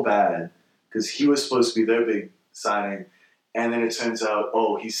so bad because he was supposed to be their big signing. And then it turns out,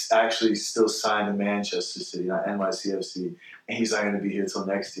 he's actually still signed to Manchester City, not NYCFC, and he's not going to be here till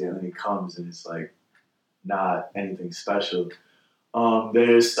next year. And then he comes, and it's like not anything special.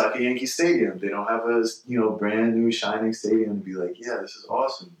 They're stuck at Yankee Stadium. They don't have a brand new shining stadium to be like, yeah, this is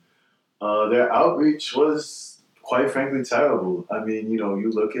awesome. Their outreach was quite frankly terrible. I mean,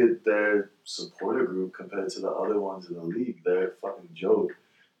 you look at their supporter group compared to the other ones in the league, they're a fucking joke.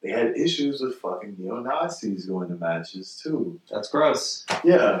 They had issues with fucking neo-Nazis going to matches, too. That's gross.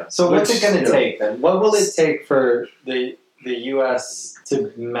 Yeah. So what's it going to take, then? What will it take for the U.S.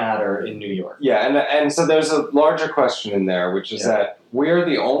 to matter in New York? Yeah, and so there's a larger question in there, which is that we're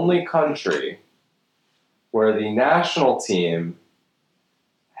the only country where the national team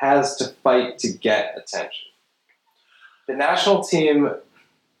has to fight to get attention. The national team,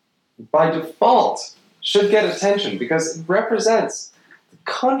 by default, should get attention because it represents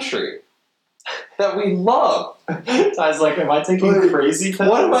country that we love. I was like, am I taking crazy?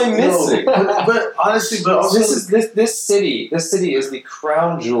 What am I missing? No, but honestly, also this city is the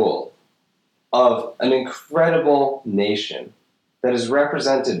crown jewel of an incredible nation that is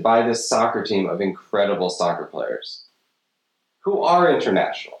represented by this soccer team of incredible soccer players who are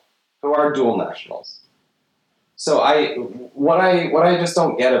international, who are dual nationals. So what I just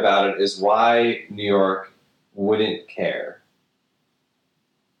don't get about it is why New York wouldn't care.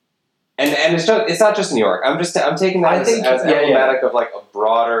 And it's not just New York. I'm taking that as emblematic of like a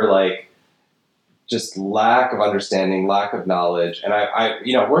broader just lack of understanding, lack of knowledge. And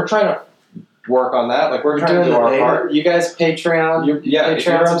we're trying to work on that. Like we're trying to do our part. You guys Patreon,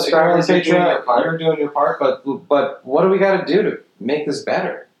 Patreon subscribers, you're doing your part. But what do we got to do to make this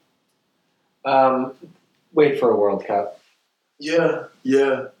better? Wait for a World Cup. Yeah.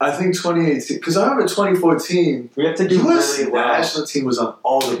 I think 2018, because I remember 2014, we have to do U.S. really well. national team was on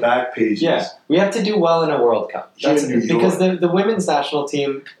all the back pages. Yeah, we have to do well in a World Cup. That's Here in New York. because the women's national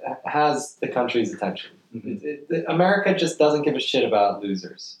team has the country's attention. America just doesn't give a shit about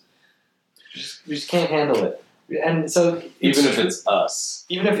losers. You just can't handle it. And so Even if it's us.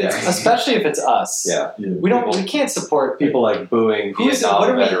 even if it's Yeah. especially if it's us, Yeah. we can't support People like booing Who's- Vietnam what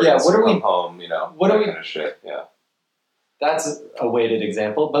are we- veterans yeah, what are who we- come home, what that are we- kind of shit. Yeah. That's a weighted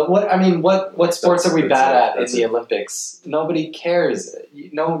example, but what sports are we That's bad it. at in That's the it. Olympics? Nobody cares.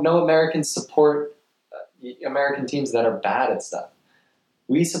 No Americans support American teams that are bad at stuff.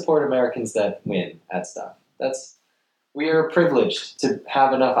 We support Americans that win at stuff. We are privileged to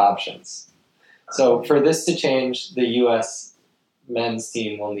have enough options. So for this to change, the U.S. men's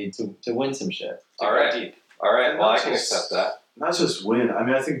team will need to win some shit. All right. Deep. All right. Well, I can Just- accept that. Not just win. I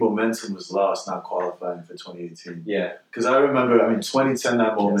mean, I think momentum was lost not qualifying for 2018. Yeah. Because I remember, 2010,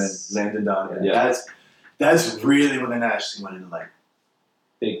 that moment, Yes. Landon Donovan. Yeah. That's really when the national team went into like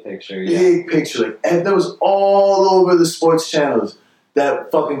Big picture, yeah. big picture. Like, and that was all over the sports channels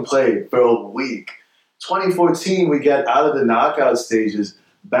that fucking played for a week. 2014, we got out of the knockout stages.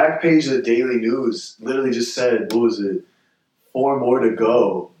 Back page of the Daily News literally just said, what was it? 4 more to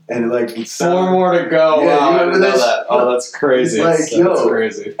go. And like, it 4 sounded- more to go. Yeah, Wow, you I remember didn't know this? that. Oh, that's crazy. Like, that's yo.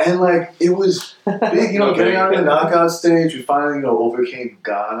 crazy. And like, it was big, Okay. getting out of the knockout stage. We finally, overcame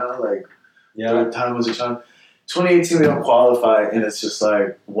Ghana. Like, Yeah. third time was a charm. 2018, we don't qualify, and it's just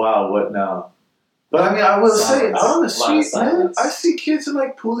like, wow, what now? But I mean, I will say, Silence. out on the A lot of street, man, silence. I see kids in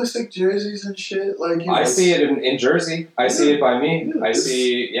like Pulisic jerseys and shit. Like, I see it in Jersey. I see it by me. Yeah, I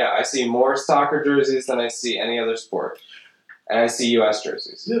it's- see more soccer jerseys than I see any other sport. And I see US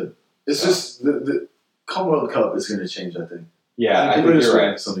jerseys. Yeah. It's just the Come World Cup is going to change, I think. Yeah, I People think are you're doing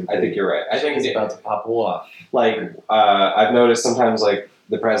right. something I think you're right. I think It's about to pop off. I've noticed sometimes like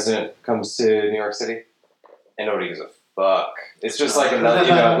the president comes to New York City and nobody gives a fuck. It's just like another,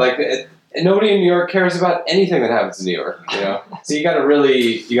 and nobody in New York cares about anything that happens in New York. So you gotta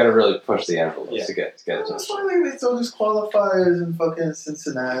really push the envelope Yeah. to get That's attention. why they throw these qualifiers in fucking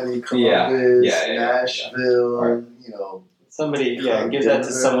Cincinnati, Yeah. Columbus, Yeah. Nashville, Right. Somebody, give that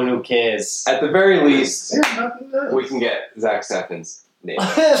to someone who cares. At the very least, Yeah, nothing else. we can get Zach Steffen's name.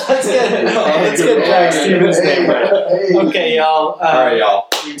 let's get Jack Stevens' name right. Okay, y'all. All right, y'all.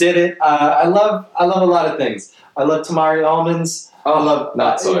 You did it. I love a lot of things. I love tamari almonds. I love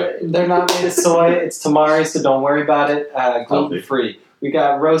not soy. They're not made of soy. It's tamari, so don't worry about it. Gluten free. We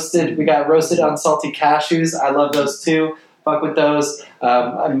got roasted unsalty cashews. I love those too. Fuck with those.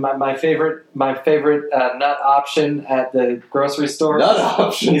 My favorite nut option at the grocery store. Nut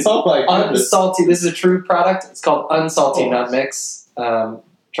option. is Oh my goodness. unsalty. This is a true product. It's called Unsalty Oh. Nut Mix.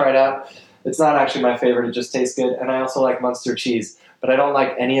 Try it out. It's not actually my favorite. It just tastes good. And I also like Munster cheese, but I don't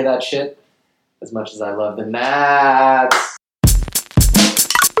like any of that shit as much as I love the nuts.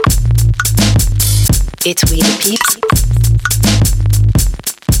 It's We the Peeps.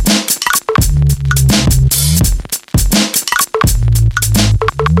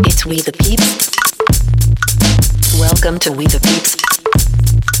 It's We the Peeps. Welcome to We the Peeps.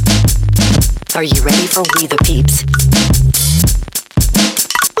 Are you ready for We the Peeps?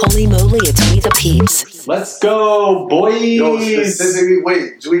 Holy moly, it's We the Peeps. Let's go, boys! Yo, specifically,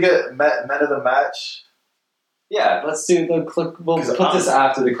 wait, do we get men of the match? Yeah, let's do the click. We'll 'Cause put this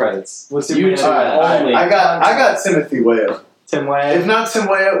after the credits. Let's do You Man of two, the Alright, Match. only. I got Timothy Weah. Tim If Way. not Tim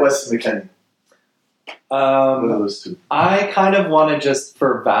Weah, Weston McKennie. One of those two. I kind of want to just,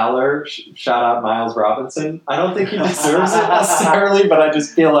 for valor, shout out Miles Robinson. I don't think he deserves it necessarily, but I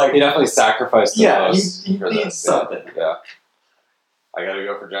just feel like He definitely sacrificed the yeah, most he for needs this. something. Yeah. I gotta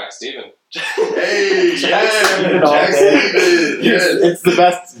go for Jack Steven. Hey, Jack Stephen all day. Stephen. Yes. It's the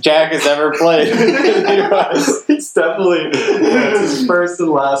best Jack has ever played. He's definitely it's his first and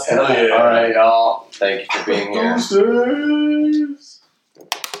last Hell time. yeah. All right, y'all. Thank you for being here. Those days.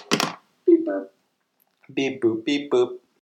 Beep boop, beep boop.